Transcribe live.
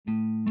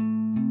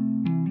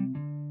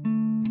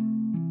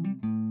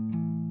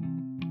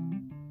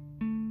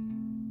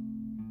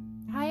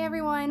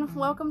everyone,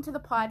 welcome to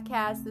the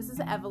podcast. This is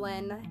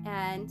Evelyn,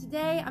 and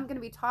today I'm going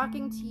to be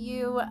talking to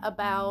you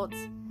about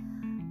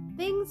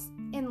things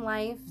in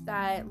life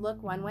that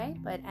look one way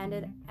but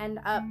end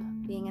up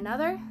being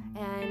another,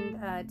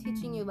 and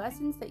teaching you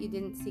lessons that you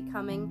didn't see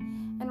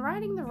coming, and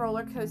riding the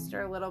roller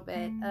coaster a little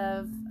bit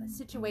of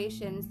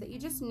situations that you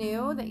just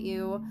knew that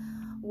you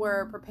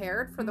were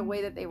prepared for the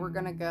way that they were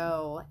going to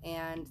go,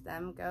 and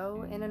them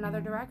go in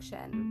another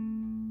direction.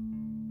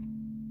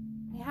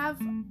 I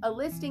have a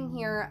listing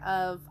here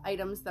of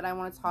items that I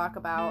want to talk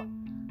about,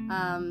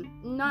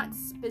 not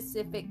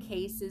specific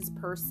cases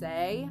per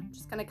se. I'm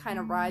just going to kind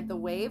of ride the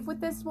wave with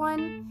this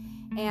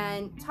one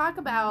and talk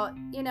about,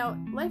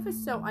 life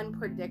is so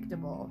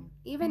unpredictable.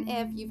 Even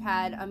if you've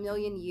had a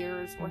million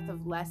years worth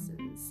of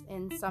lessons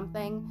in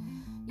something,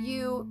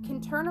 you can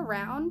turn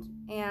around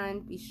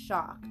and be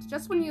shocked.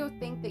 Just when you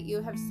think that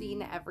you have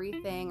seen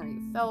everything or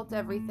you felt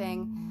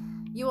everything,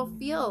 you will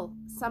feel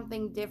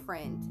something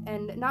different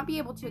and not be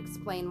able to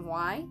explain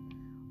why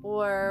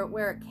or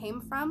where it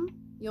came from.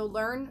 You'll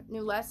learn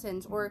new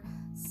lessons, or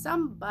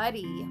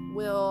somebody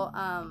will,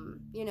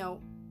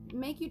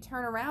 make you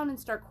turn around and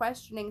start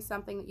questioning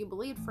something that you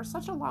believed for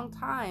such a long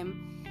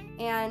time.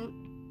 And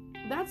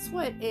that's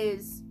what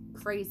is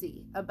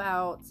crazy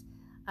about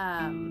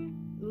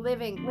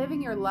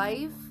living your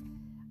life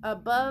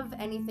above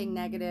anything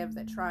negative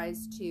that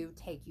tries to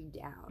take you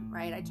down,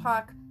 right? I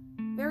talk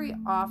very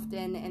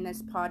often in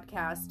this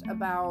podcast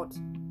about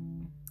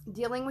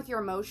dealing with your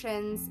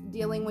emotions,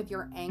 dealing with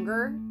your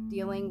anger,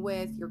 dealing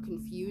with your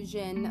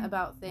confusion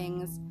about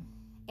things.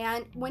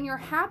 And when you're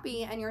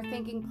happy and you're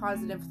thinking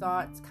positive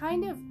thoughts,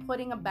 kind of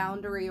putting a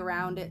boundary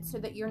around it so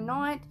that you're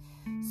not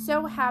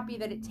so happy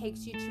that it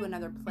takes you to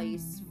another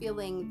place,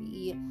 feeling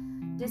the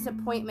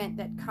disappointment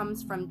that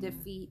comes from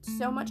defeat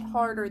so much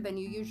harder than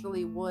you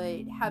usually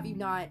would, have you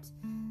not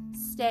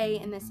stay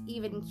in this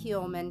even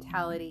keel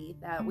mentality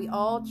that we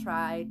all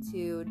try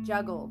to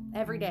juggle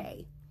every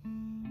day.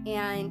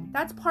 And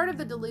that's part of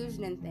the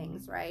delusion in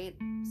things, right?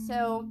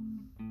 So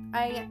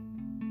I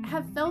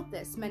have felt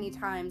this many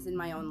times in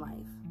my own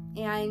life.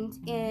 And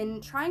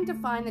in trying to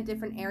find the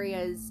different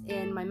areas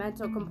in my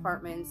mental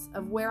compartments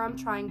of where I'm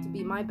trying to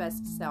be my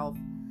best self,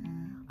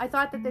 I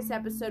thought that this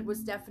episode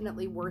was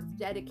definitely worth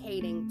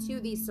dedicating to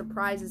these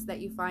surprises that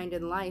you find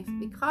in life,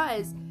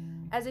 because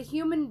as a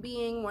human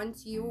being,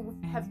 once you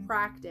have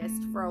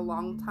practiced for a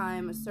long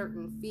time a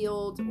certain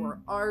field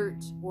or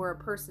art or a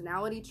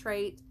personality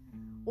trait,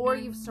 or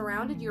you've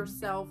surrounded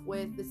yourself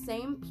with the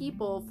same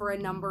people for a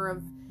number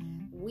of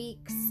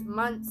weeks,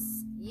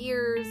 months,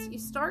 years, you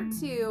start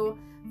to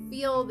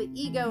feel the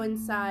ego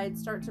inside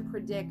start to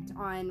predict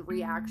on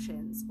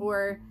reactions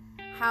or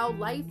how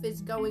life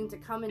is going to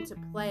come into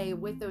play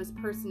with those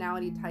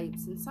personality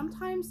types. And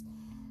sometimes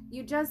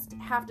you just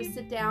have to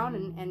sit down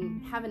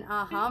and have an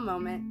aha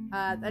moment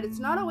that it's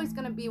not always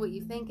going to be what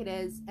you think it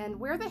is, and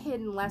where the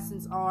hidden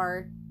lessons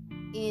are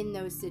in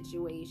those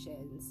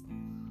situations.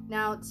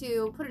 Now,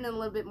 to put it in a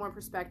little bit more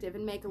perspective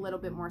and make a little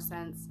bit more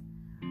sense,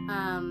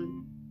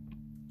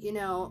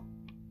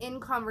 in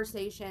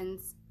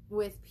conversations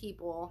with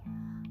people,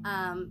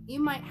 you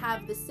might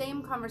have the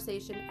same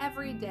conversation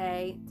every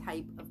day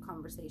type of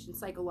conversation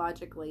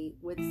psychologically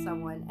with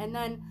someone, and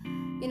then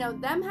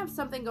them have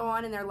something go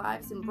on in their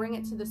lives and bring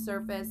it to the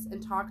surface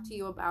and talk to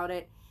you about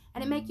it,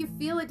 and it make you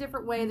feel a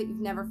different way that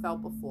you've never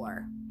felt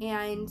before.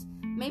 And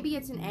maybe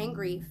it's an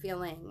angry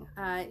feeling,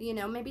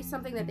 maybe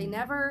something that they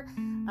never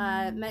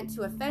meant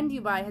to offend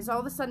you by has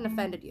all of a sudden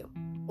offended you,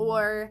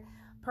 or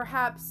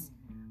perhaps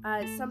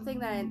something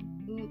that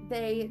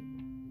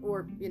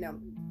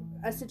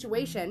a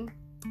situation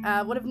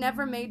would have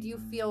never made you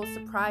feel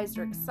surprised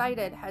or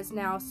excited has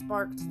now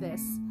sparked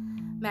this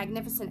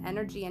magnificent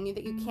energy in you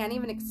that you can't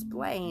even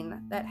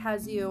explain, that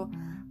has you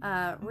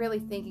really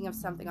thinking of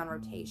something on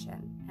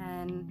rotation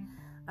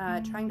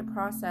and trying to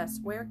process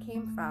where it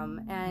came from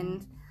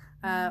and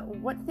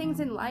what things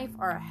in life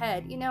are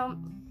ahead.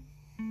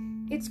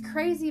 It's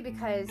crazy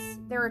because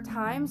there are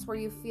times where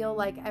you feel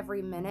like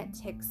every minute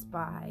ticks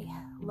by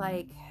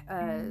like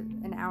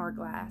an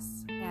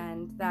hourglass,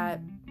 and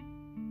that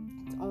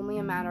it's only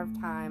a matter of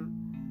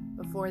time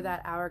before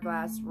that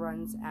hourglass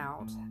runs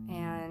out.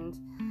 And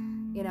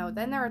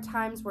then there are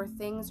times where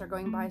things are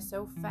going by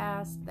so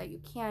fast that you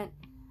can't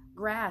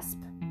grasp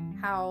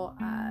how,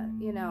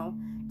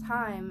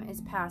 time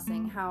is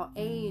passing, how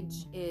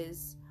age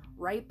is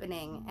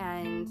ripening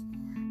and,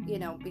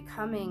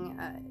 becoming,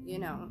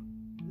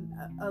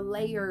 a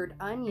layered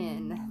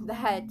onion,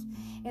 that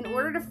in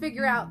order to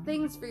figure out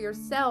things for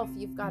yourself,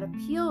 you've got to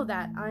peel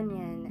that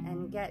onion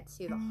and get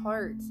to the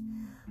heart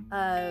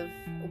of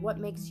what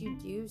makes you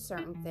do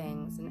certain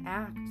things and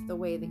act the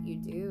way that you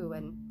do.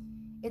 And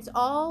it's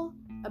all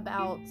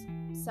about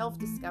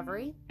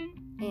self-discovery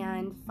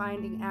and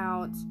finding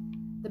out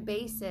the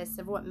basis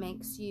of what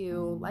makes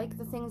you like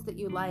the things that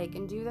you like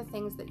and do the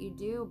things that you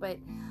do, but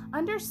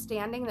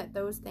understanding that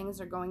those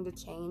things are going to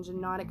change and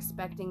not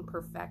expecting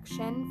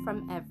perfection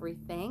from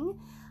everything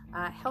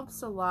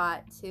helps a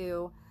lot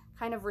to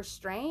kind of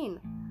restrain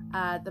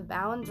the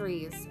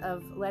boundaries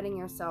of letting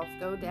yourself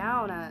go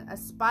down a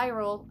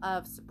spiral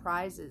of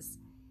surprises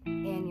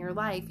in your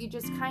life. You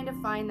just kind of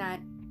find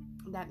that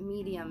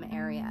medium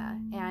area.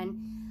 And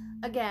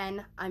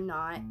again, I'm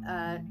not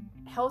a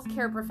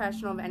healthcare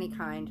professional of any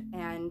kind,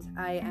 and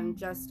I am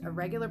just a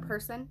regular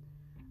person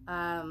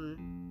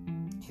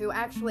who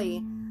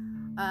actually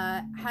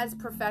has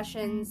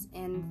professions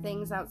and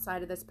things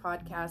outside of this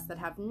podcast that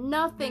have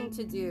nothing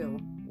to do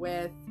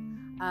with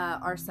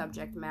our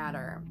subject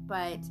matter.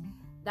 But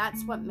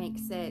that's what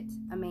makes it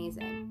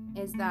amazing,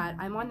 is that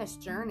I'm on this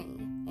journey,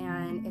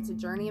 and it's a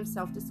journey of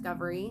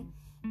self-discovery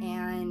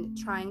and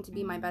trying to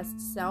be my best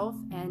self.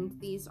 And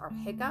these are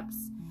hiccups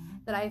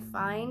that I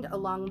find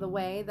along the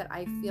way that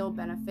I feel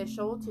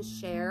beneficial to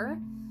share,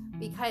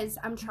 because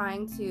I'm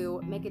trying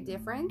to make a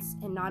difference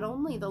in not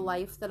only the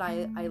life that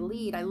I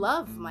lead. I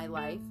love my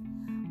life,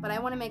 but I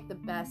want to make the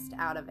best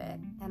out of it,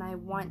 and I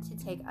want to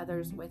take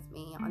others with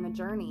me on the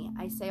journey.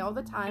 I say all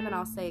the time, and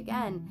I'll say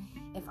again,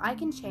 if I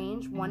can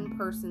change one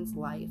person's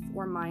life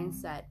or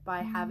mindset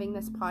by having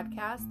this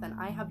podcast, then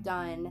I have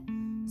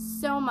done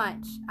so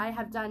much. I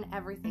have done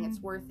everything. It's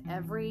worth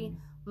every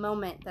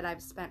moment that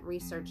I've spent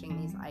researching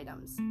these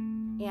items.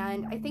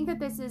 And I think that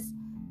this is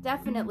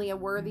definitely a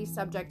worthy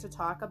subject to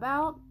talk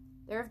about.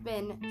 There have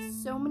been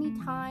so many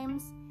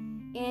times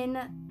in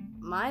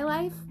my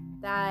life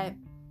that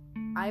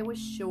I was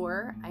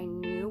sure I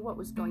knew what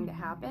was going to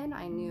happen.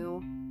 I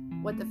knew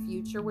what the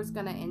future was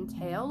going to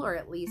entail, or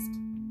at least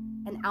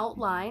an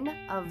outline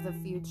of the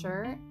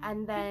future.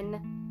 And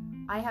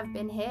then I have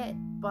been hit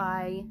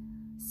by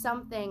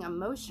something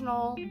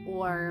emotional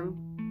or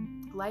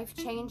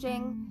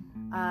life-changing.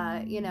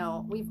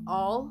 We've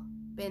all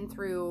been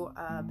through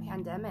a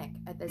pandemic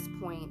at this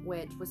point,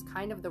 which was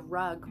kind of the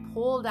rug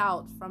pulled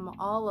out from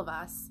all of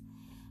us,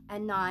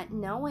 and not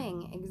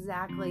knowing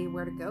exactly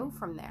where to go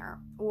from there,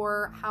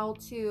 or how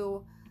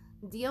to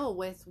deal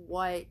with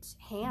what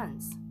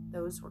hands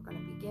those were going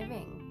to be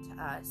giving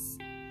to us.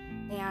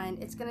 And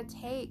it's going to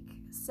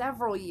take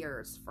several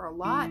years for a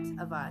lot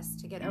of us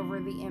to get over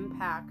the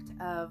impact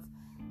of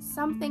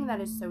something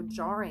that is so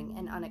jarring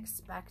and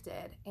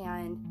unexpected,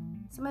 and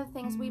some of the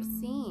things we've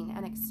seen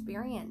and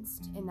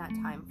experienced in that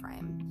time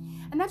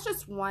frame. And that's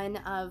just one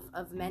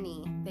of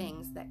many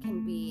things that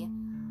can be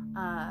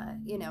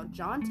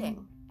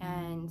jaunting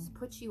and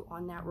put you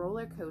on that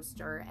roller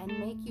coaster and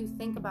make you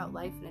think about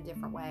life in a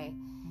different way.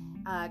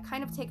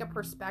 Kind of take a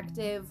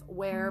perspective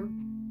where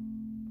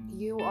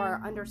you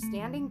are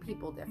understanding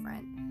people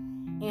different.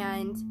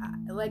 And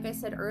like I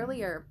said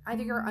earlier,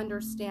 either you're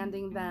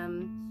understanding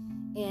them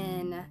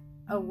in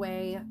a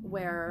way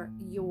where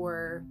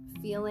you're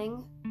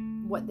feeling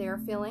what they're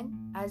feeling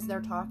as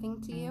they're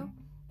talking to you,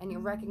 and you're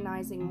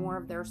recognizing more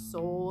of their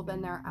soul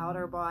than their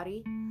outer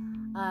body,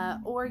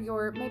 or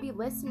you're maybe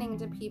listening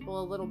to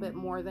people a little bit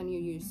more than you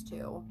used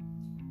to.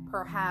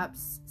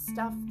 Perhaps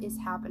stuff is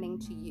happening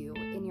to you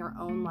in your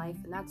own life,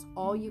 and that's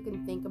all you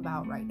can think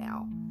about right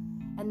now,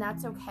 and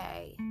that's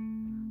okay.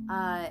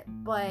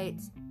 But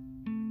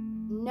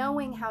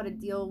knowing how to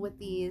deal with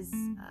these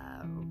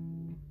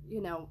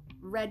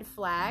red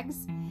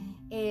flags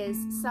is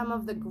some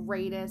of the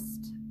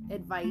greatest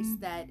advice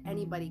that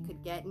anybody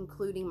could get,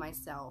 including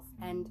myself.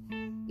 And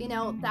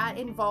that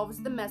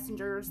involves the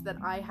messengers that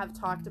I have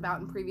talked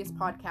about in previous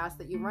podcasts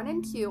that you run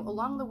into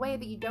along the way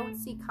that you don't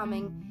see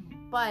coming,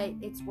 but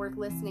it's worth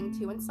listening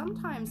to. And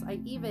sometimes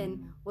I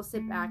even will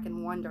sit back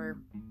and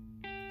wonder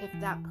if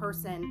that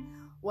person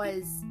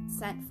was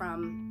sent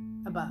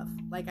from above.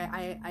 Like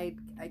I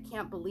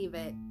can't believe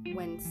it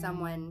when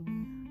someone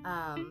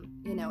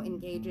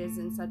engages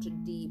in such a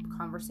deep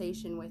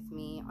conversation with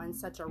me on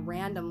such a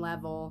random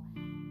level,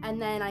 and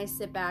then I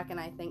sit back and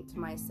I think to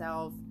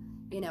myself,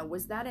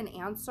 was that an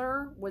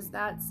answer? Was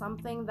that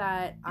something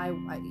that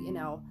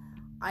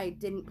I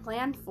didn't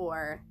plan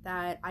for,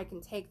 that I can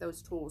take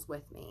those tools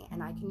with me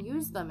and I can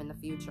use them in the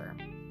future?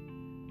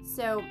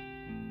 So,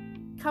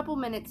 couple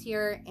minutes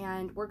here,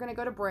 and we're going to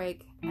go to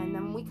break, and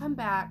then when we come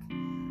back,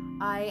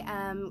 I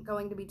am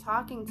going to be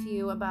talking to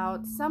you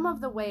about some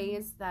of the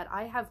ways that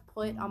I have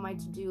put on my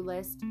to-do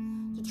list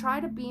to try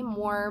to be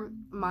more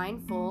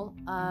mindful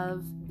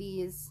of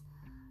these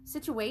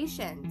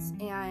situations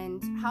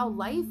and how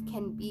life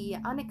can be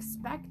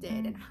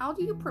unexpected, and how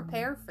do you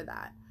prepare for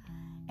that,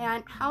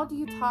 and how do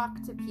you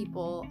talk to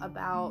people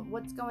about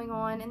what's going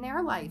on in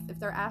their life if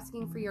they're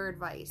asking for your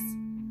advice,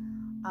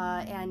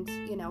 and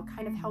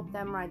kind of help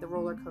them ride the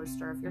roller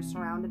coaster if you're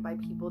surrounded by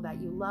people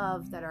that you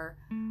love that are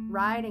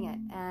riding it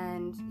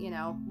and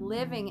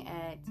living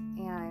it.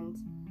 And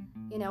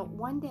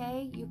one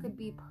day you could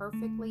be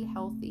perfectly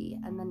healthy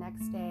and the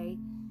next day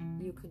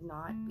you could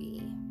not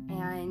be,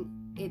 and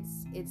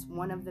it's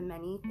one of the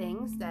many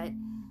things that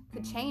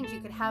could change.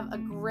 You could have a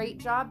great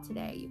job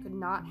today, you could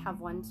not have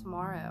one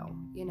tomorrow.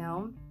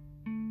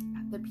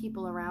 The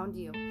people around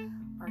you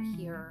are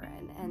here,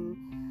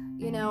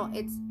 and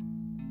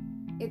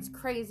it's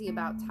crazy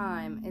about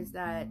time is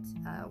that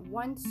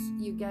once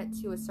you get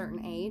to a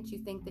certain age, you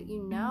think that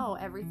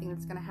everything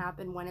that's going to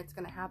happen when it's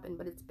going to happen,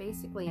 but it's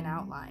basically an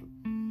outline.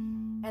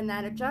 And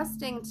that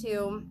adjusting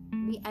to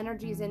the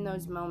energies in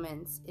those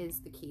moments is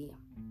the key.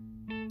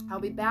 I'll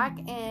be back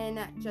in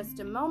just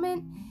a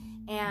moment,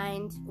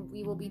 and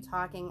we will be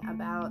talking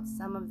about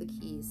some of the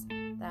keys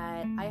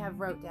that I have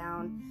wrote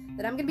down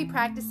that I'm going to be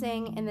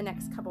practicing in the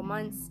next couple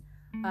months,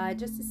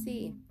 just to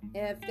see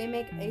if they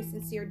make a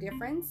sincere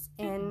difference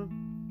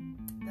in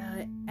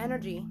the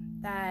energy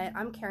that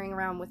I'm carrying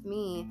around with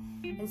me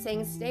and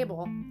staying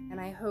stable. And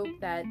I hope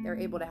that they're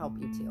able to help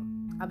you too.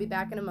 I'll be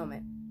back in a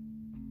moment.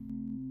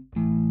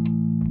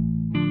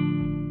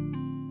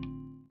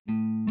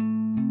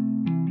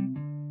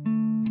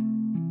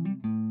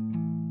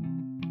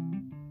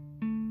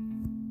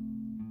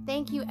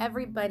 Thank you,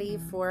 everybody,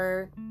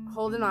 for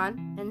holding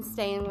on and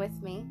staying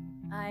with me.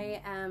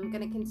 I am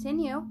going to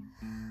continue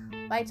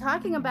by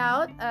talking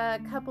about a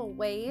couple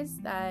ways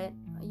that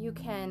you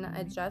can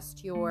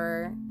adjust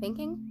your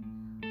thinking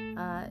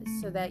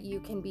so that you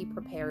can be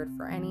prepared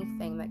for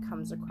anything that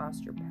comes across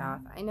your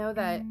path. I know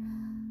that,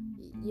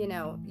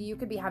 you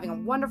could be having a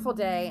wonderful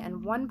day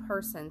and one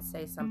person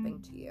say something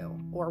to you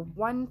or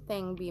one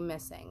thing be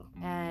missing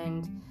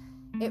and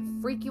it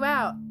freak you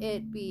out.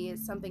 It be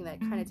something that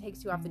kind of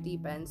takes you off the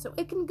deep end. So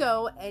it can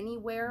go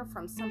anywhere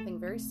from something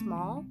very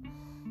small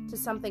to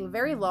something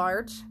very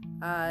large.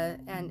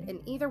 And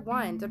in either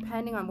one,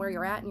 depending on where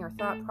you're at in your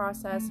thought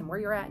process and where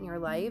you're at in your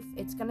life,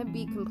 it's going to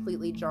be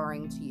completely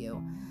jarring to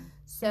you.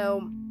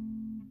 So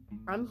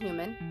I'm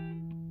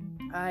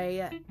human.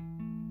 I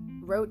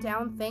wrote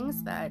down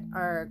things that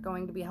are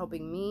going to be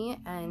helping me,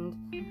 and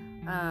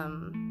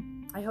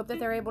I hope that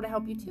they're able to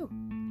help you too.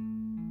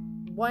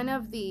 One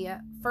of the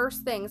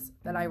first things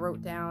that I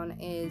wrote down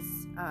is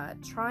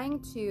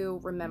trying to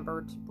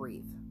remember to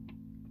breathe.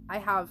 I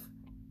have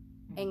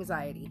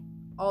anxiety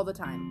all the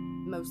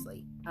time,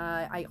 mostly.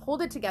 I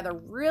hold it together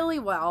really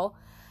well,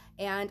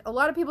 and a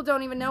lot of people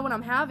don't even know when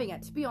I'm having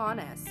it, to be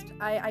honest.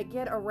 I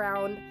get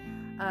around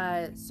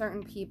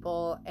certain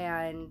people,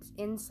 and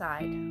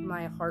inside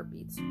my heart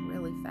beats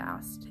really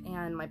fast,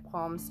 and my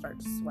palms start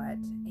to sweat,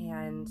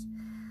 and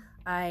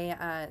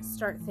I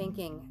start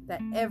thinking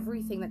that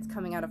everything that's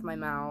coming out of my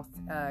mouth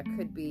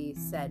could be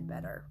said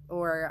better,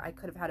 or I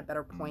could have had a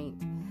better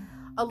point.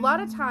 A lot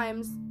of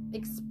times,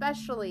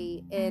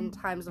 especially in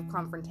times of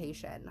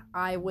confrontation,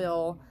 I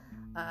will,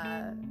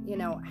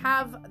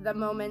 have the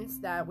moments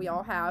that we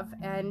all have,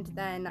 and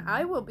then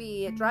I will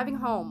be driving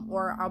home,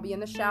 or I'll be in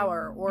the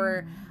shower,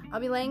 or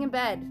I'll be laying in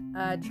bed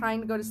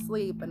trying to go to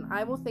sleep, and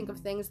I will think of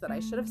things that I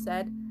should have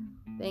said,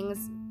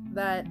 things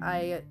that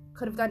I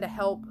could have done to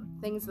help,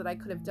 things that I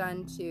could have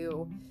done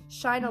to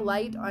shine a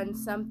light on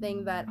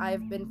something that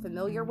I've been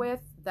familiar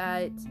with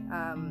that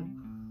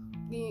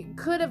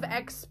could have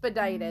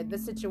expedited the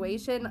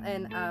situation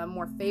in a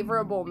more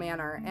favorable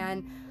manner.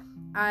 And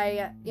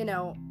I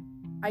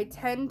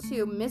tend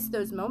to miss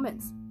those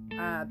moments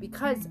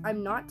because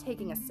I'm not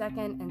taking a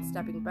second and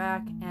stepping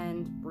back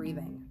and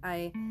breathing.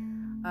 I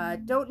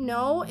don't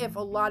know if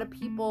a lot of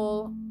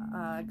people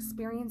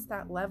experience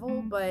that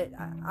level, but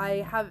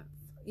I have,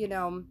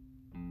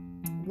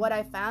 what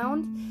I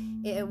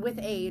found with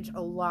age,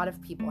 a lot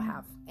of people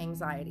have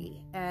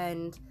anxiety,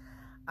 and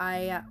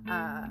I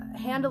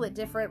handle it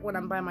different when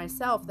I'm by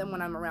myself than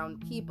when I'm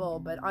around people.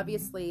 But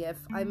obviously, if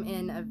I'm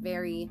in a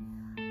very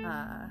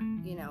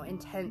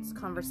intense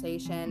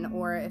conversation,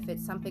 or if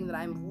it's something that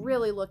I'm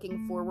really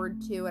looking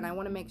forward to and I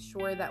want to make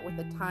sure that with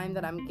the time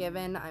that I'm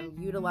given, I'm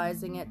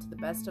utilizing it to the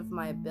best of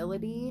my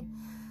ability,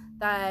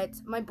 that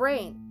my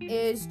brain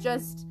is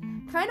just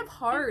kind of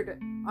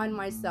hard on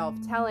myself,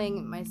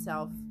 telling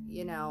myself,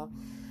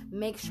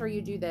 make sure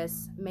you do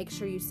this, make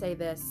sure you say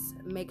this,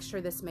 make sure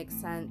this makes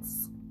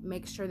sense,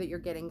 make sure that you're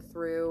getting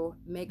through,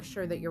 make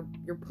sure that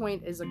your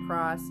point is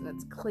across and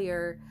it's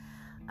clear.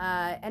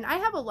 And I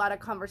have a lot of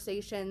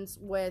conversations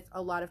with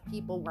a lot of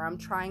people where I'm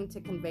trying to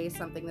convey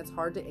something that's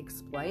hard to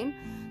explain.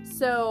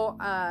 So,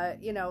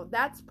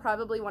 that's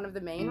probably one of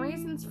the main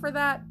reasons for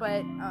that.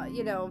 But,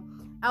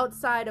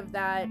 outside of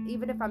that,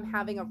 even if I'm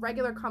having a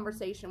regular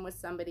conversation with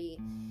somebody,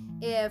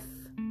 if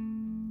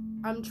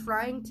I'm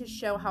trying to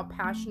show how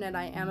passionate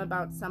I am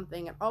about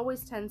something, it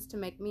always tends to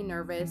make me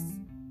nervous.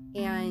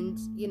 And,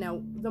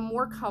 the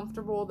more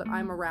comfortable that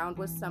I'm around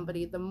with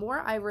somebody, the more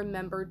I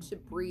remember to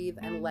breathe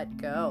and let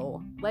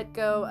go. Let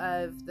go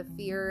of the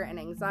fear and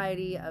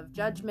anxiety of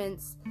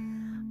judgments,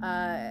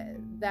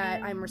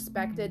 that I'm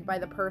respected by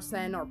the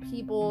person or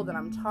people that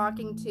I'm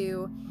talking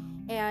to.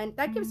 And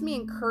that gives me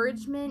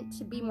encouragement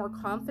to be more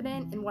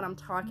confident in what I'm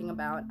talking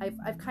about.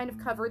 I've kind of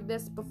covered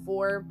this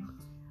before,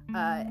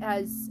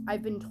 as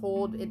I've been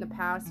told in the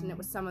past, and it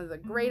was some of the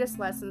greatest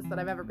lessons that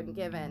I've ever been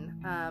given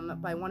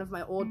by one of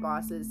my old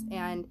bosses.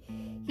 And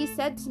he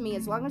said to me,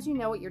 as long as you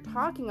know what you're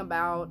talking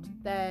about,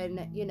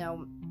 then,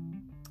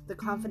 the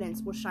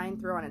confidence will shine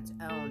through on its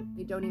own.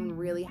 You don't even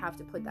really have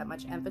to put that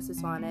much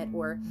emphasis on it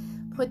or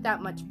put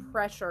that much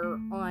pressure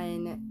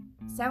on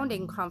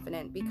sounding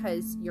confident,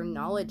 because you're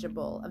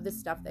knowledgeable of the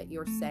stuff that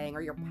you're saying,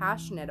 or you're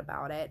passionate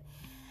about it.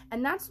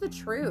 And that's the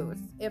truth.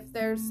 If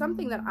there's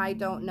something that I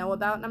don't know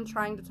about and I'm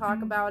trying to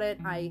talk about it,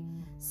 I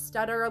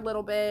stutter a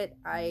little bit.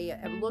 I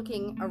am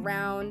looking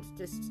around,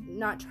 just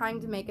not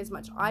trying to make as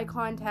much eye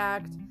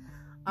contact.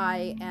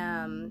 I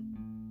am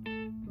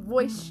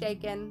voice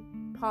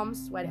shaken,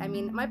 palms sweaty. I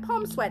mean, my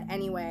palms sweat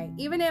anyway.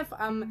 Even if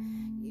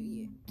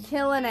I'm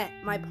killing it,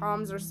 my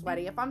palms are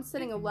sweaty. If I'm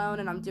sitting alone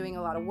and I'm doing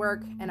a lot of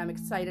work and I'm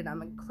excited,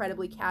 I'm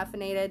incredibly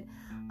caffeinated.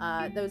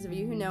 Those of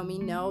you who know me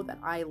know that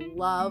I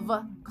love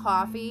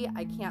coffee.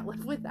 I can't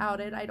live without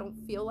it. I don't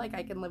feel like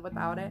I can live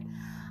without it.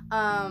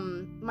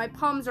 My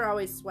palms are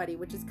always sweaty,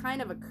 which is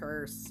kind of a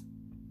curse.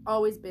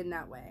 Always been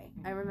that way.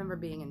 I remember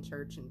being in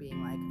church and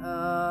being like,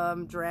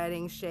 I'm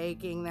dreading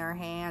shaking their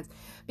hands,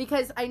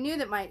 because I knew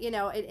that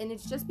and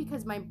it's just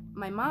because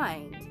my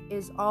mind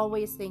is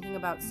always thinking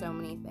about so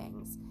many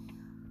things.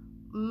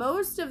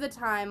 Most of the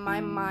time,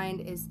 my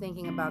mind is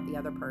thinking about the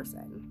other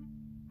person.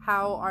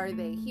 How are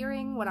they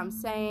hearing what I'm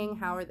saying?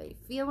 How are they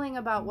feeling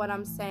about what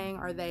I'm saying?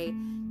 Are they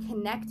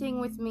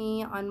connecting with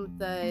me on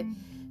the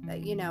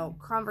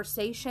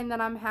conversation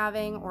that I'm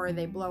having, or are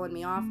they blowing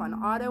me off on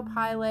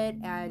autopilot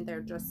and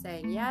they're just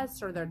saying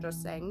yes or they're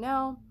just saying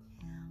no?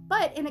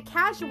 But in a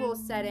casual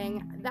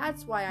setting,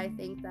 that's why I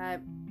think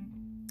that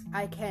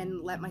I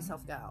can let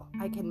myself go.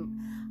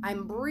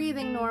 I'm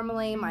breathing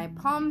normally. My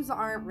palms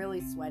aren't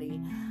really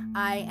sweaty.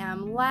 I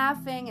am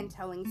laughing and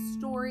telling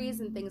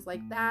stories and things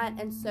like that.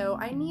 And so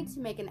I need to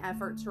make an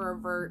effort to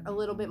revert a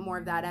little bit more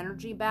of that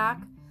energy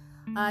back.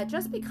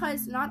 Just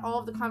because not all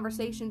of the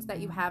conversations that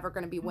you have are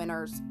going to be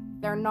winners.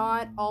 They're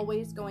not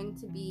always going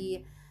to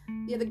be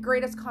the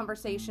greatest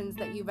conversations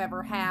that you've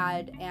ever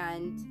had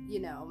and,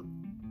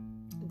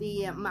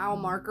 the mile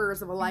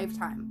markers of a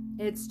lifetime.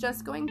 It's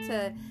just going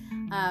to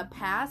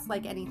pass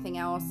like anything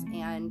else,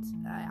 and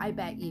I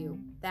bet you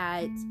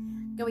that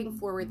going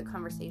forward the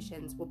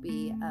conversations will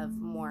be of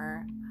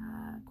more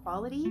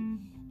quality,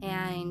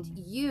 and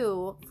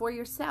you, for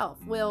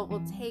yourself,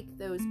 will take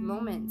those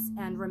moments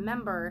and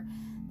remember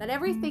that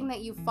everything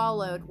that you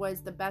followed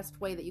was the best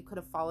way that you could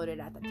have followed it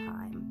at the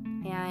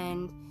time.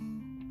 And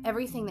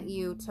everything that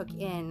you took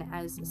in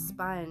as a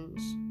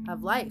sponge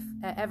of life,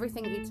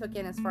 everything that you took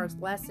in as far as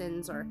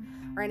lessons or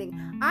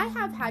anything. I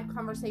have had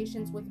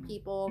conversations with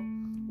people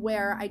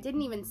where I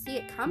didn't even see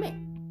it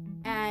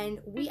coming. And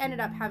we ended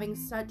up having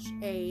such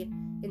a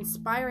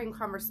inspiring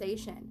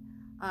conversation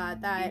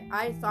that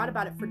I thought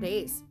about it for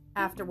days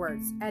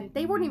afterwards, and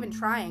they weren't even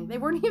trying, they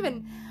weren't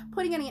even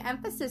putting any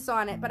emphasis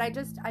on it, but I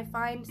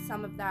find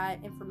some of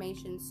that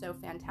information so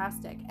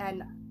fantastic,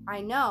 and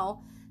I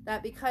know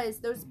that because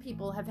those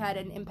people have had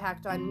an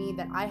impact on me,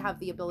 that I have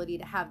the ability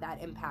to have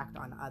that impact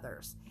on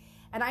others,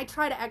 and I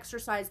try to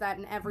exercise that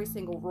in every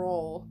single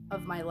role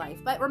of my life.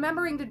 But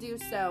remembering to do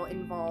so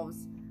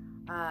involves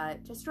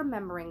just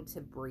remembering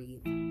to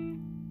breathe.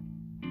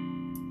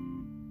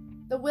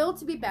 The will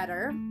to be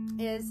better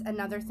is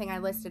another thing I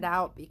listed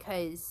out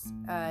because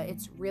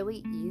it's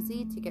really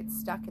easy to get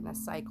stuck in the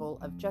cycle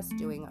of just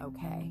doing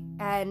okay.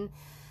 And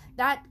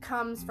that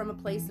comes from a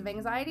place of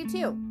anxiety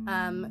too.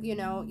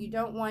 You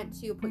don't want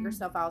to put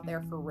yourself out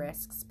there for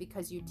risks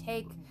because you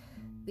take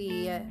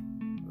the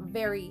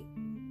very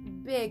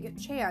big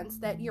chance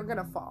that you're going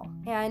to fall.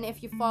 And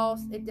if you fall,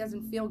 it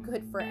doesn't feel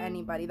good for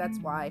anybody. That's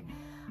why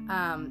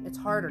it's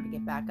harder to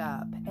get back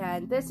up.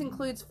 And this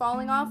includes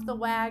falling off the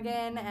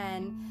wagon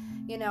and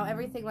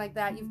everything like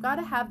that. You've got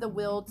to have the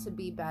will to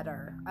be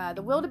better.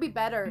 The will to be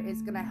better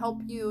is going to help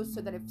you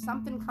so that if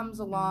something comes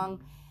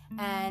along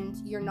and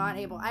you're not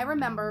able... I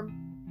remember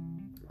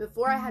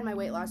before I had my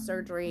weight loss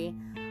surgery,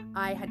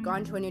 I had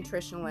gone to a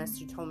nutritionalist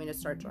who told me to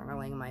start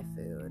journaling my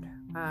food.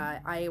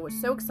 I was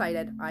so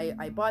excited.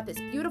 I bought this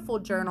beautiful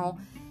journal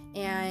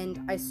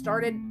and I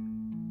started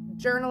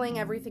journaling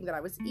everything that I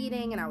was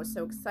eating, and I was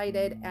so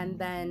excited. And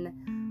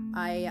then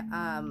I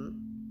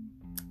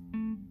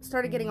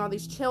started getting all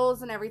these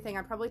chills and everything.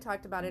 I probably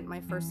talked about it in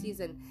my first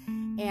season,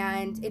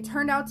 and it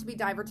turned out to be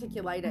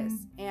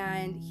diverticulitis.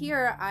 And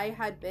here I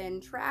had been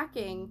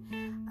tracking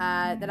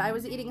that I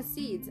was eating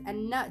seeds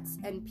and nuts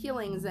and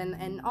peelings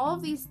and all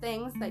of these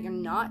things that you're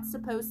not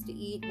supposed to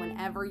eat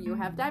whenever you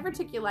have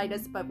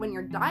diverticulitis, but when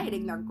you're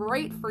dieting, they're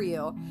great for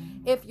you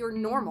if you're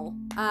normal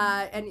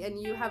and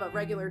you have a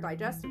regular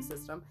digestive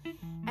system.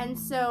 And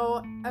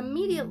so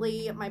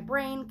immediately my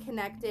brain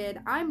connected.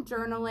 I'm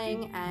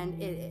journaling,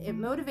 and it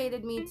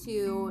motivated me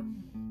to,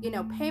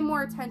 pay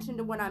more attention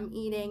to what I'm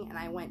eating. And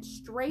I went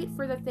straight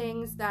for the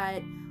things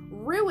that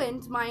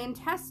ruined my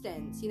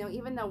intestines.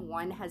 Even though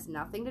one has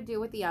nothing to do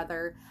with the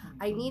other,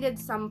 I needed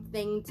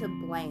something to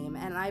blame.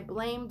 And I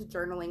blamed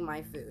journaling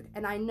my food.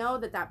 And I know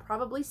that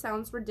probably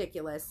sounds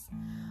ridiculous,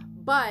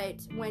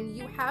 but when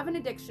you have an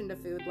addiction to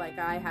food like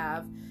I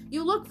have,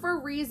 you look for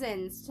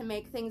reasons to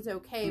make things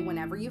okay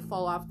whenever you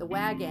fall off the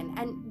wagon.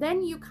 And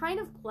then you kind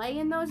of play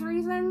in those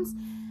reasons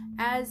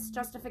as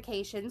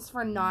justifications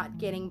for not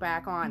getting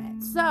back on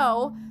it.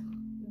 So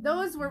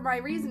those were my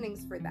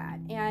reasonings for that.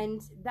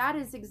 And that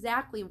is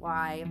exactly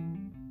why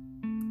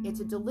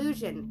it's a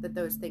delusion that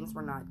those things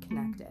were not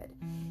connected.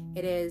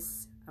 It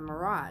is a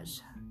mirage.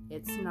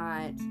 It's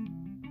not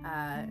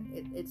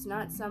It's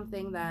not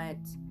something that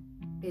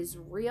is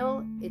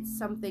real. It's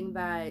something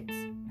that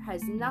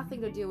has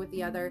nothing to do with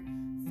the other.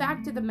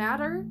 Fact of the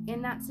matter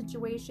in that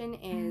situation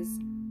is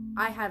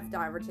I have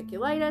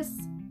diverticulitis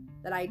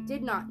that I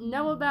did not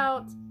know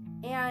about,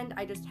 and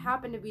I just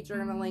happened to be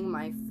journaling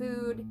my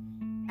food,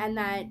 and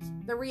that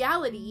the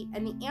reality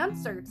and the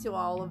answer to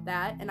all of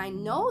that, and I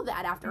know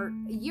that after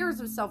years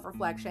of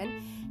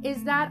self-reflection,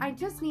 is that I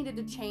just needed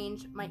to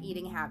change my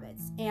eating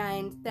habits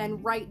and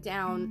then write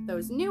down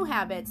those new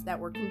habits that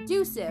were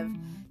conducive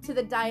to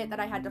the diet that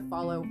I had to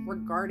follow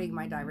regarding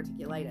my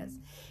diverticulitis.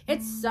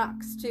 It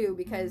sucks too,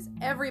 because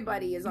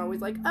everybody is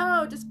always like,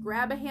 oh, just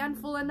grab a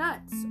handful of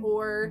nuts,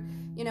 or,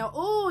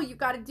 oh, you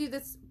got to do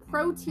this.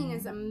 Protein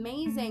is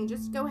amazing.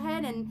 Just go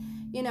ahead and,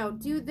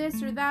 do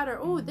this or that, or,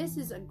 oh, this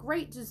is a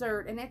great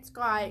dessert and it's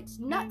got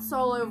nuts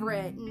all over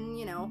it,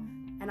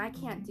 and I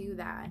can't do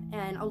that.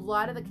 And a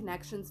lot of the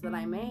connections that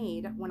I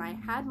made when I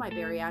had my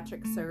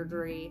bariatric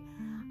surgery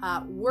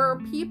were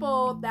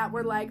people that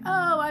were like,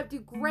 oh, I do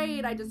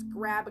great. I just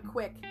grab a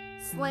quick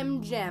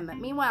Slim Jim.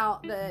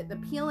 Meanwhile, the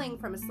peeling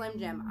from a Slim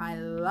Jim, I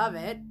love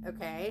it,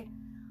 okay?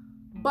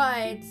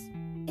 But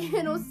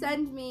it'll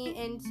send me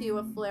into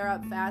a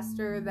flare-up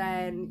faster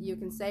than you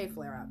can say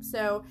flare-up.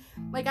 So,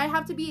 I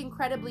have to be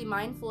incredibly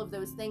mindful of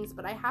those things,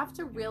 but I have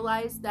to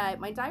realize that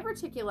my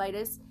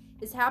diverticulitis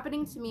is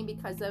happening to me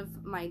because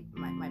of my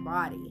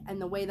body and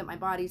the way that my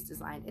body's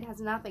designed. It has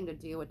nothing to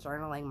do with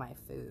journaling my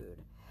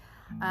food.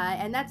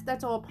 And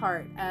that's all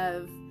part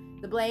of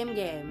the blame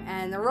game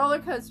and the roller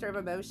coaster of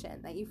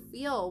emotion that you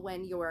feel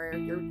when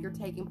you're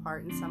taking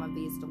part in some of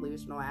these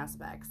delusional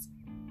aspects.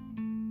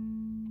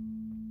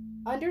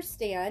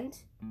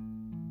 Understand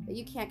that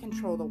you can't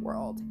control the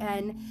world.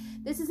 And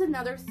this is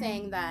another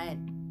thing that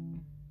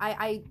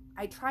I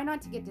try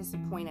not to get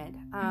disappointed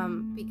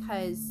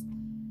because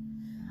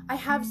I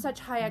have such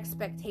high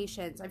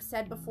expectations. I've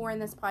said before in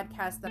this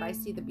podcast that I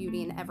see the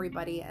beauty in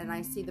everybody and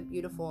I see the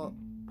beautiful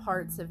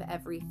parts of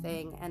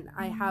everything, and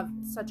I have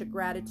such a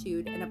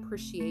gratitude and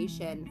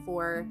appreciation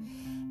for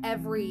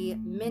every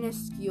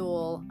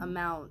minuscule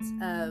amount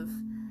of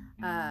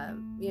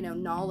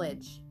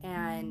knowledge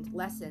and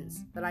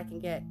lessons that I can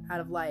get out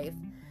of life.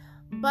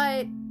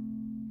 But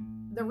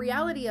the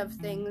reality of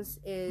things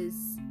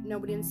is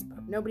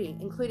nobody,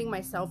 including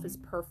myself, is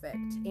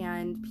perfect,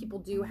 and people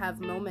do have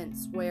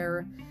moments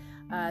where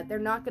they're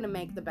not going to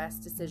make the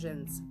best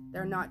decisions.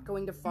 They're not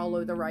going to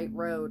follow the right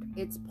road.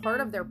 It's part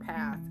of their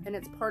path, and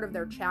it's part of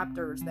their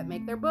chapters that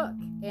make their book.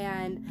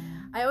 And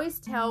I always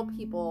tell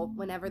people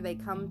whenever they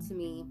come to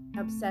me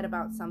upset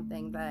about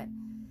something that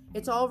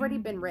it's already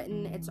been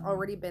written, it's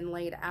already been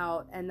laid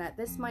out, and that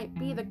this might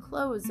be the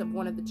close of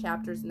one of the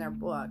chapters in their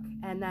book,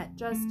 and that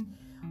just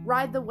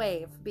ride the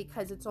wave,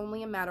 because it's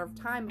only a matter of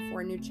time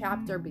before a new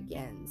chapter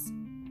begins.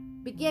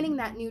 Beginning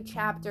that new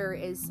chapter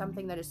is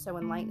something that is so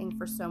enlightening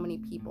for so many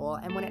people,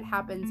 and when it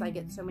happens, I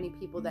get so many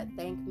people that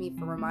thank me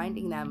for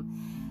reminding them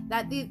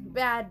that these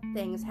bad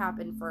things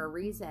happen for a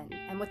reason,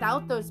 and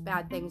without those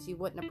bad things, you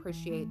wouldn't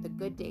appreciate the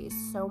good days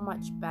so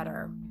much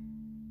better.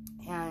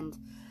 And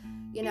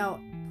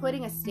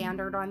putting a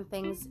standard on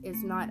things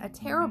is not a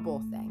terrible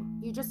thing.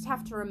 You just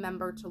have to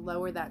remember to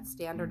lower that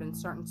standard in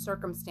certain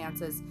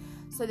circumstances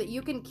so that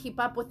you can keep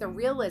up with the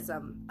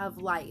realism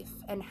of life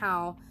and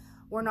how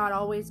we're not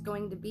always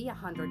going to be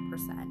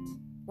 100%.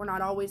 We're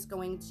not always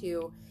going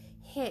to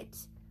hit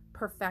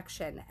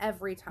perfection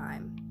every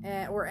time,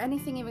 or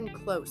anything even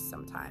close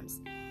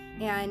sometimes.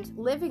 And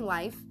living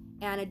life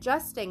and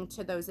adjusting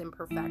to those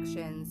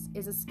imperfections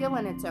is a skill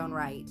in its own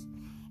right,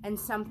 and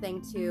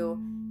something to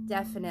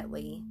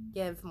definitely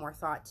give more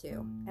thought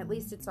to. At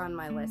least it's on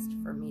my list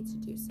for me to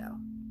do so.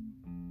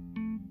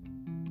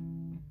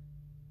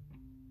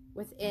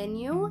 Within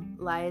you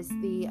lies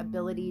the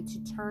ability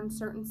to turn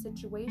certain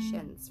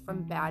situations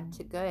from bad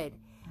to good.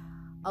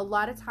 A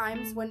lot of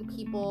times when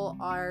people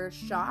are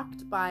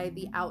shocked by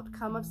the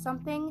outcome of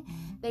something,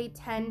 they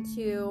tend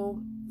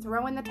to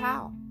throw in the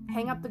towel,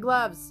 hang up the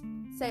gloves,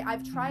 say,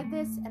 I've tried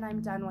this and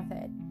I'm done with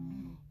it.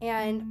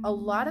 And a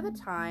lot of the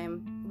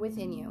time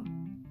within you,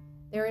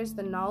 there is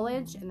the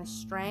knowledge and the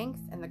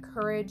strength and the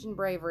courage and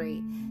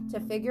bravery to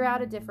figure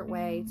out a different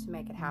way to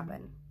make it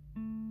happen.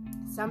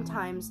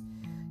 Sometimes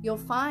you'll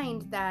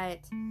find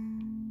that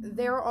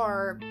there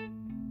are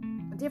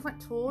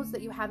different tools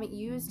that you haven't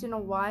used in a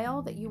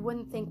while that you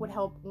wouldn't think would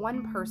help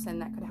one person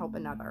that could help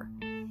another.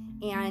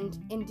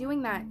 And in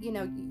doing that,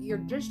 you're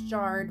just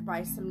jarred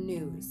by some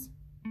news,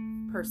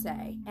 per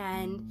se,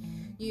 and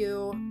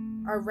you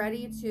are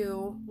ready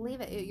to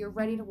leave it. You're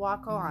ready to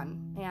walk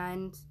on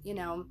and,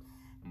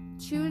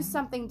 choose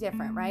something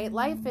different, right?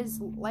 Life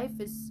is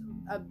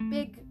a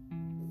big,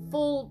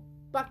 full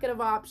bucket of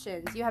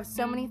options. You have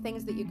so many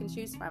things that you can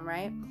choose from,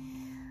 right?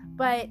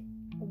 But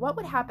what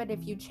would happen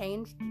if you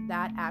changed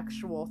that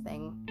actual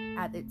thing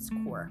at its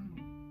core?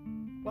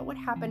 What would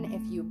happen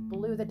if you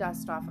blew the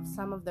dust off of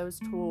some of those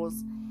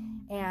tools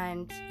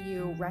and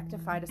you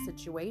rectified a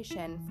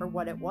situation for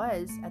what it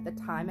was at the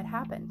time it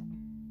happened?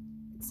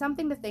 It's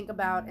something to think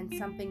about, and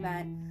something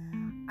that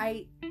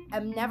I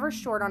am never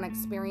short on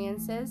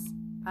experiences.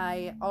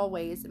 I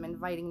always am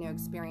inviting new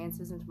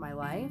experiences into my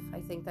life. I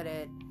think that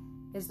it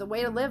is the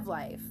way to live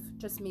life.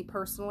 Just me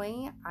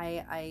personally,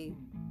 I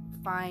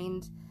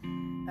find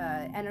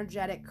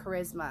energetic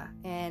charisma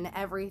in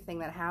everything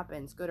that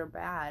happens, good or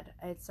bad.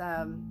 It's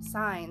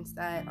signs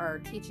that are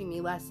teaching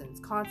me lessons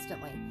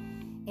constantly.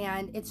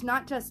 And it's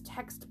not just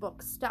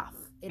textbook stuff.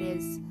 It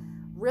is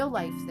real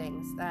life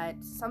things that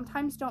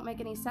sometimes don't make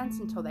any sense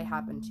until they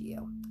happen to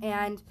you.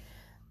 And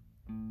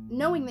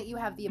knowing that you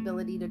have the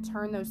ability to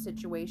turn those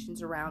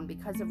situations around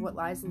because of what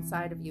lies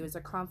inside of you is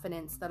a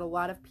confidence that a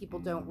lot of people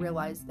don't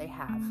realize they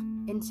have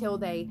until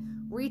they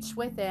reach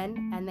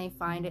within and they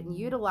find it and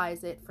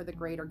utilize it for the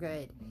greater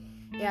good.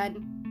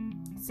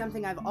 And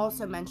something I've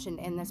also mentioned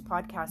in this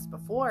podcast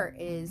before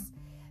is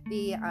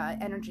the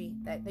energy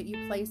that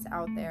you place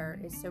out there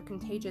is so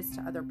contagious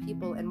to other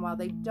people. And while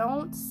they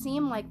don't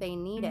seem like they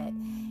need it,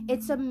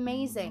 it's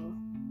amazing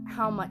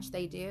how much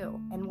they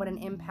do and what an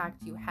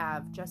impact you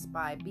have just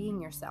by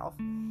being yourself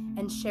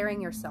and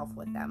sharing yourself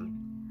with them,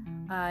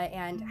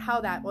 and how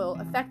that will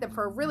affect them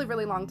for a really,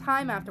 really long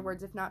time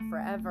afterwards, if not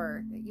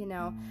forever.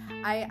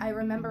 I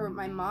remember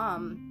my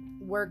mom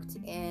worked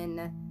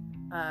in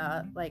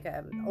like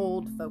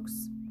old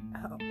folks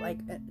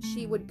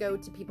she would go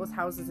to people's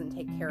houses and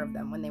take care of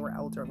them when they were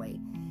elderly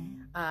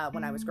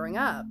when I was growing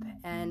up.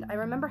 And I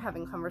remember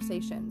having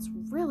conversations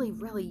really,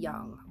 really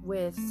young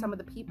with some of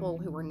the people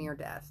who were near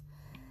death.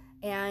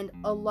 And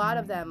a lot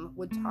of them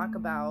would talk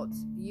about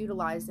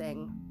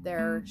utilizing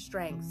their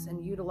strengths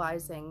and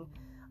utilizing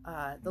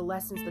the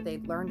lessons that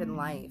they'd learned in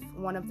life.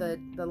 One of the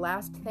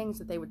last things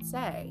that they would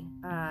say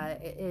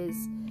is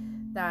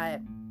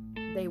that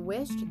they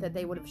wished that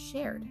they would have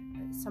shared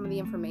some of the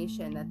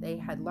information that they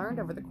had learned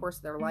over the course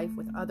of their life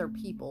with other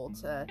people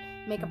to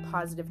make a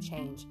positive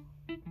change.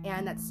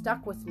 And that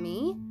stuck with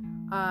me.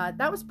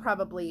 That was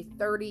probably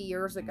 30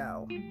 years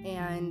ago,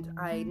 and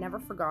I never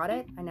forgot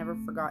it. I never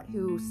forgot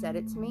who said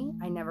it to me.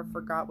 I never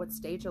forgot what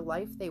stage of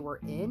life they were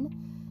in.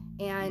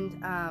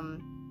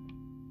 And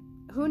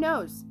who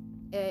knows?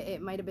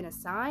 It might have been a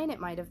sign.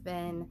 It might have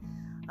been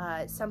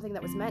something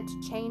that was meant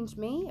to change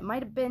me. It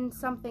might have been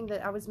something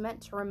that I was meant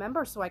to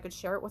remember so I could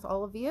share it with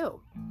all of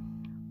you.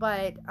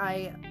 But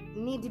I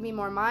need to be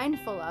more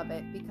mindful of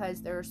it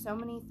because there are so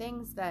many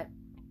things that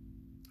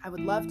I would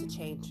love to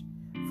change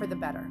for the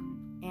better.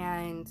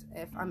 And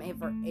if I'm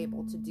ever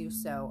able to do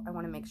so, I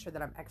want to make sure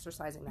that I'm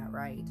exercising that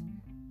right.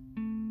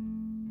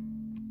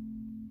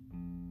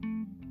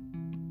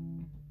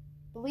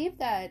 Believe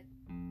that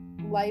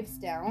life's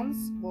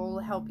downs will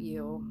help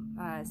you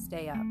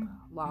stay up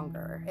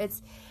longer.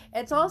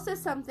 It's also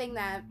something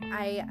that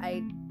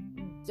I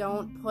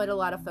don't put a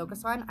lot of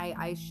focus on.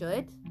 I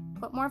should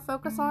put more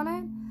focus on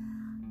it.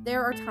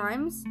 There are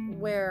times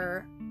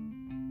where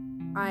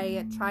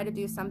I try to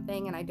do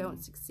something and I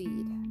don't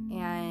succeed.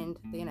 And,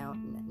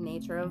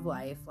 nature of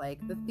life, like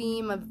the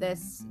theme of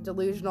this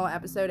delusional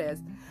episode is,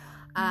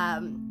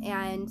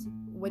 and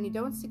when you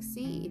don't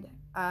succeed,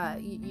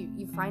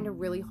 you find a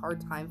really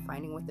hard time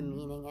finding what the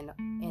meaning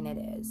in it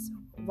is.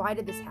 Why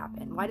did this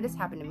happen? Why did this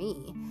happen to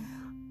me?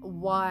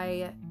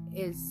 Why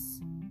is,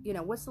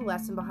 what's the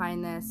lesson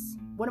behind this?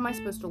 What am I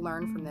supposed to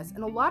learn from this?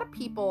 And a lot of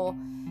people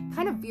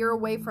kind of veer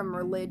away from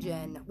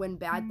religion when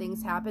bad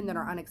things happen that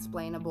are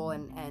unexplainable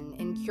and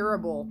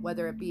incurable,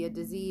 whether it be a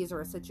disease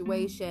or a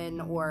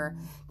situation or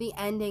the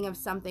ending of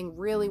something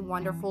really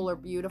wonderful or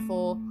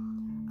beautiful,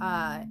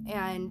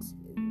 and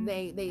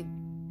they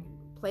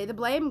play the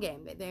blame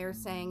game. They're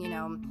saying,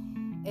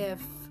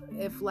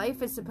 if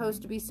life is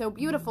supposed to be so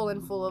beautiful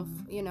and full of,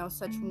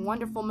 such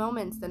wonderful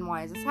moments, then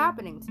why is this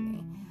happening to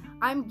me?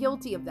 I'm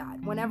guilty of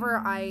that. Whenever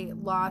I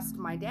lost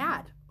my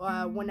dad,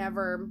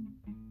 whenever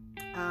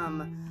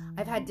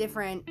I've had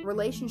different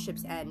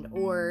relationships end,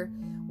 or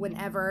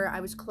whenever I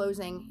was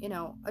closing,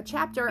 a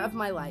chapter of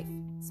my life.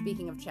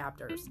 Speaking of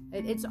chapters,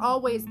 it's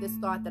always this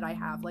thought that I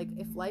have, like,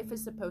 if life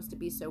is supposed to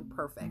be so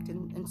perfect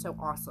and so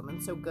awesome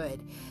and so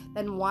good,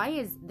 then why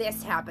is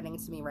this happening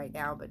to me right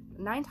now? But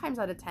 9 times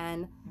out of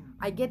 10,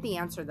 I get the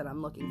answer that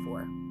I'm looking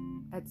for.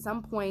 At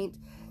some point,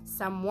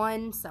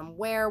 someone,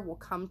 somewhere will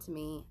come to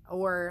me,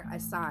 or a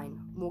sign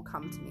will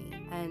come to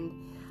me, and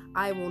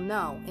I will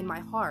know in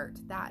my heart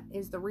that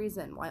is the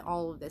reason why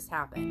all of this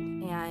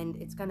happened, and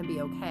it's going to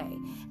be okay.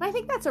 And I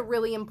think that's a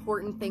really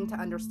important thing to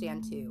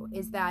understand too,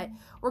 is that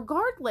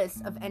regardless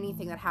of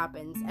anything that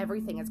happens,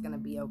 everything is going to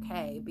be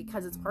okay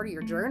because it's part of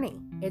your journey.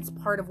 It's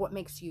part of what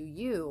makes you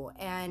you.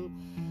 And,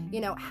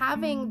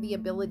 having the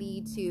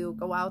ability to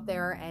go out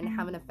there and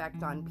have an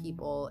effect on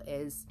people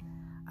is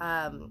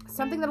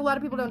something that a lot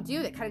of people don't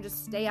do. They kind of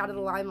just stay out of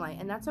the limelight,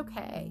 and that's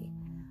okay.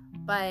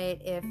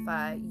 But if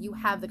you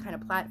have the kind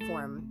of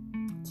platform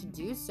to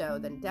do so,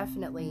 then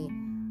definitely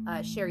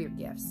share your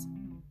gifts.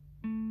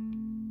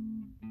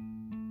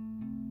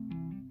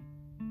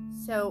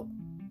 So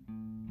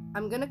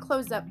I'm going to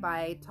close up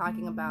by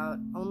talking about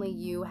only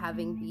you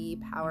having the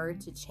power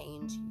to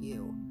change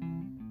you.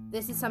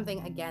 This is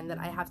something, again, that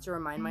I have to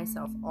remind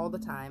myself all the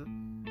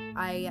time.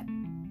 I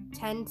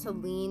tend to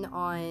lean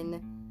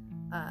on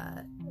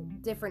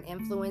different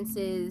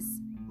influences,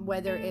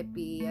 whether it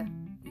be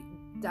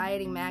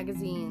dieting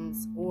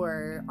magazines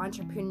or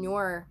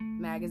entrepreneur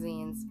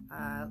magazines,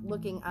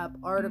 looking up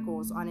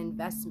articles on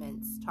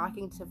investments,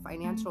 talking to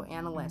financial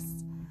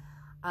analysts,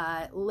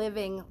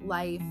 living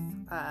life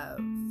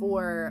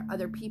for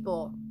other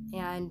people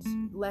and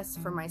less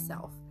for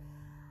myself.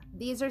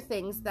 These are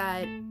things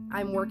that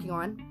I'm working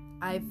on.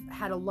 I've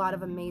had a lot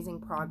of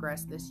amazing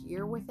progress this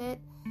year with it,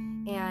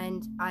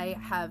 and I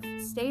have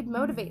stayed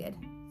motivated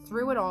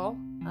through it all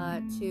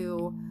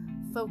to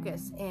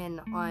focus in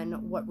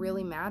on what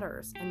really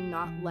matters and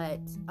not let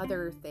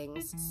other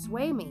things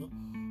sway me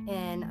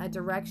in a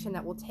direction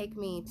that will take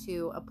me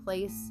to a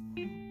place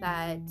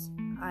that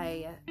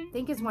I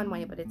think is one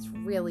way, but it's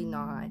really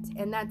not.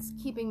 And that's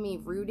keeping me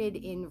rooted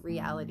in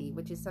reality,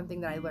 which is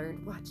something that I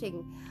learned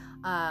watching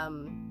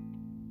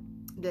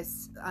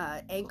this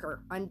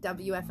anchor on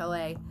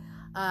WFLA.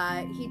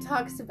 He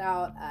talks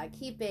about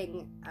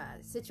keeping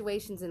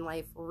situations in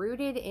life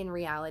rooted in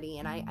reality,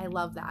 and I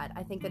love that.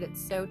 I think that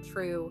it's so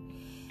true.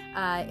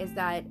 Is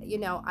that,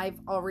 I've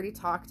already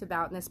talked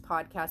about in this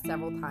podcast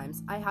several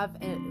times, I have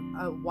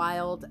a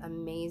wild,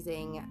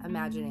 amazing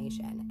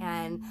imagination,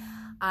 and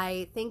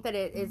I think that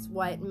it is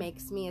what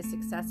makes me as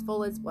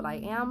successful as what I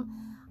am,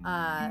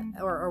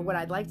 or what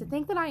I'd like to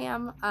think that I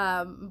am,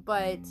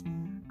 but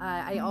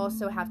I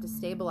also have to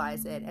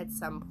stabilize it at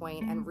some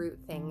point and root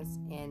things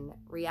in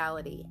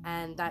reality,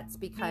 and that's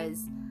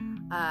because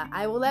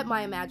I will let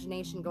my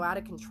imagination go out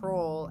of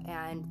control,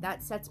 and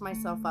that sets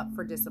myself up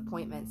for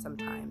disappointment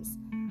sometimes.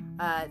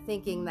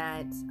 Thinking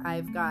that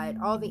I've got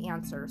all the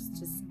answers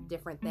to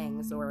different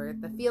things, or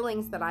the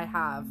feelings that I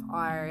have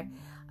are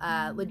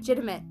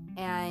legitimate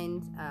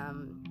and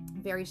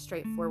very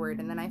straightforward,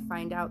 and then I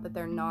find out that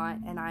they're not,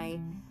 and I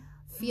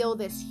feel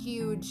this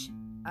huge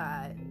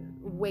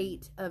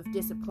weight of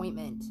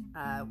disappointment,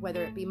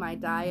 whether it be my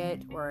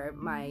diet or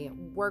my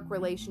work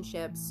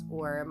relationships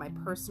or my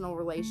personal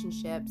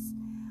relationships,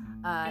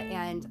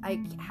 and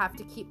I have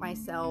to keep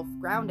myself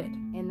grounded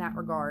in that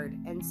regard.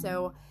 And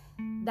so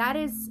that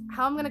is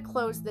how I'm going to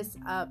close this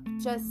up.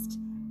 Just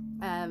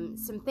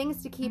some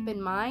things to keep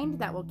in mind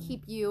that will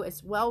keep you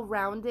as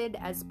well-rounded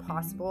as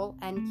possible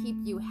and keep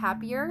you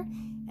happier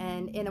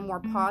and in a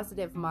more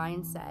positive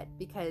mindset,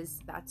 because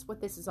that's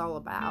what this is all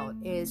about,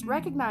 is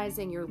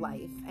recognizing your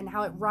life and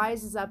how it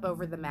rises up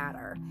over the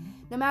matter,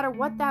 no matter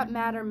what that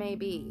matter may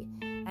be.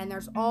 And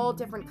there's all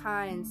different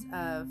kinds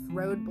of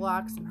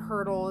roadblocks and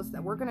hurdles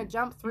that we're going to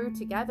jump through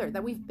together,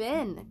 that we've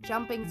been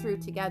jumping through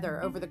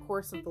together over the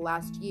course of the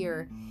last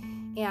year.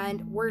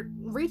 And we're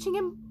reaching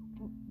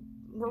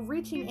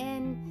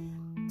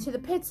in to the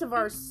pits of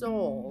our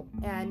soul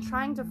and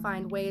trying to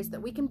find ways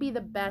that we can be the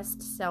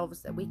best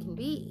selves that we can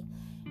be.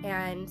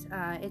 And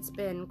it's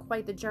been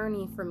quite the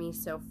journey for me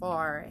so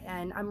far,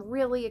 and I'm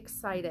really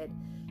excited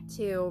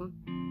to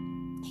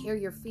hear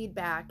your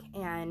feedback,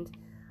 and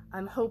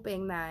I'm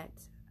hoping that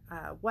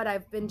what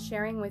I've been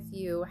sharing with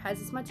you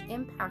has as much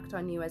impact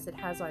on you as it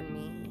has on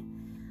me.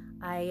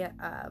 I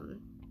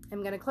am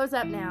going to close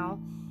up now,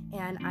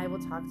 and I will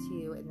talk to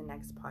you in the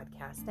next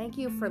podcast. Thank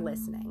you for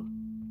listening.